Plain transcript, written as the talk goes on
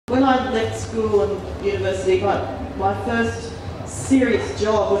When I left school and university, my first serious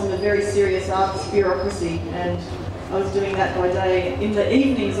job was in a very serious arts bureaucracy, and I was doing that by day. In the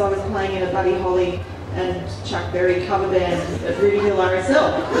evenings I was playing in a Buddy Holly and Chuck Berry cover band at Ruby Hill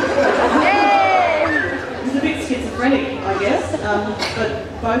RSL. It was a bit schizophrenic, I guess,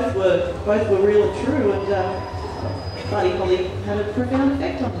 but both were real and true, and Buddy Holly had a profound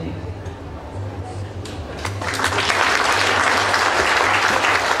effect on me.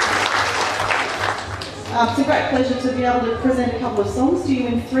 It's a great pleasure to be able to present a couple of songs to you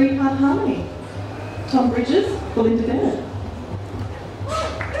in three-part harmony. Tom Bridges, Belinda Bennett.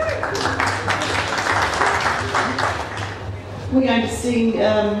 We're going to sing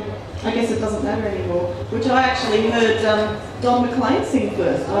I Guess It Doesn't Matter Anymore, which I actually heard Don McLean sing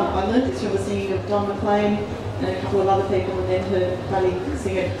first. I learned this from the singing of Don McLean and a couple of other people, and then heard Buddy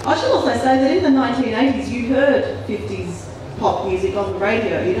sing it. I should also say that in the 1980s you heard 50s pop music on the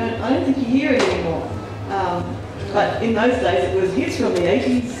radio. I don't think you hear it anymore. But in those days it was hits from the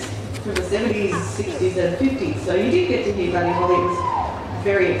 80s, from the 70s, 60s and 50s. So you did get to hear Buddy Holly. It was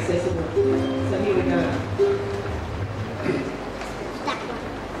very accessible. So here we go.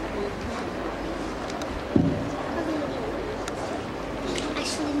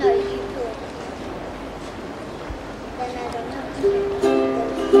 Actually, no, you do it. Then I don't have to.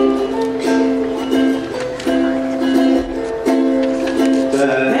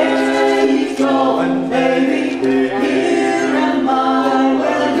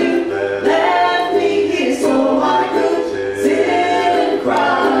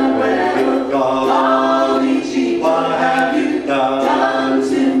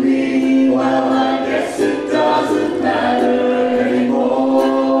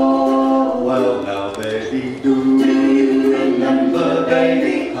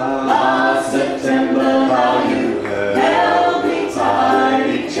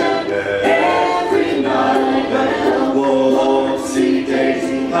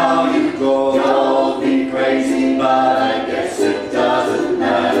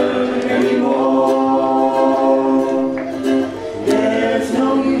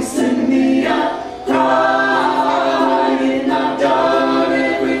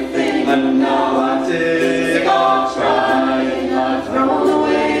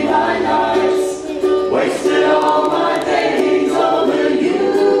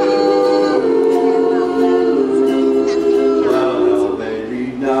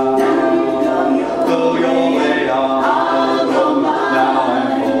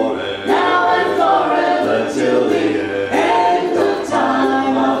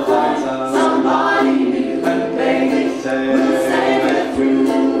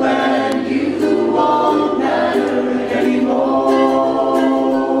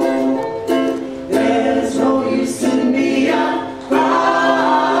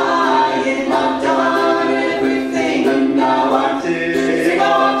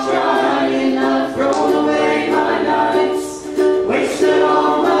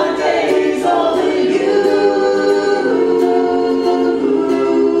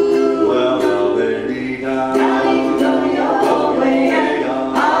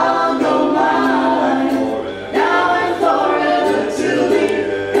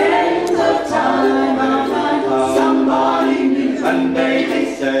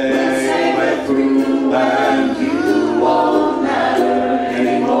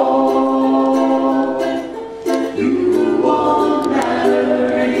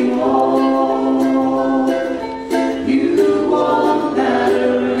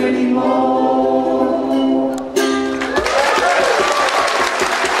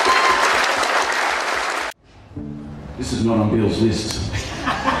 This is not on Bill's list.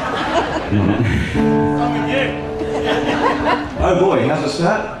 Oh boy, how's it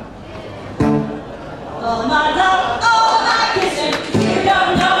start? Oh my God.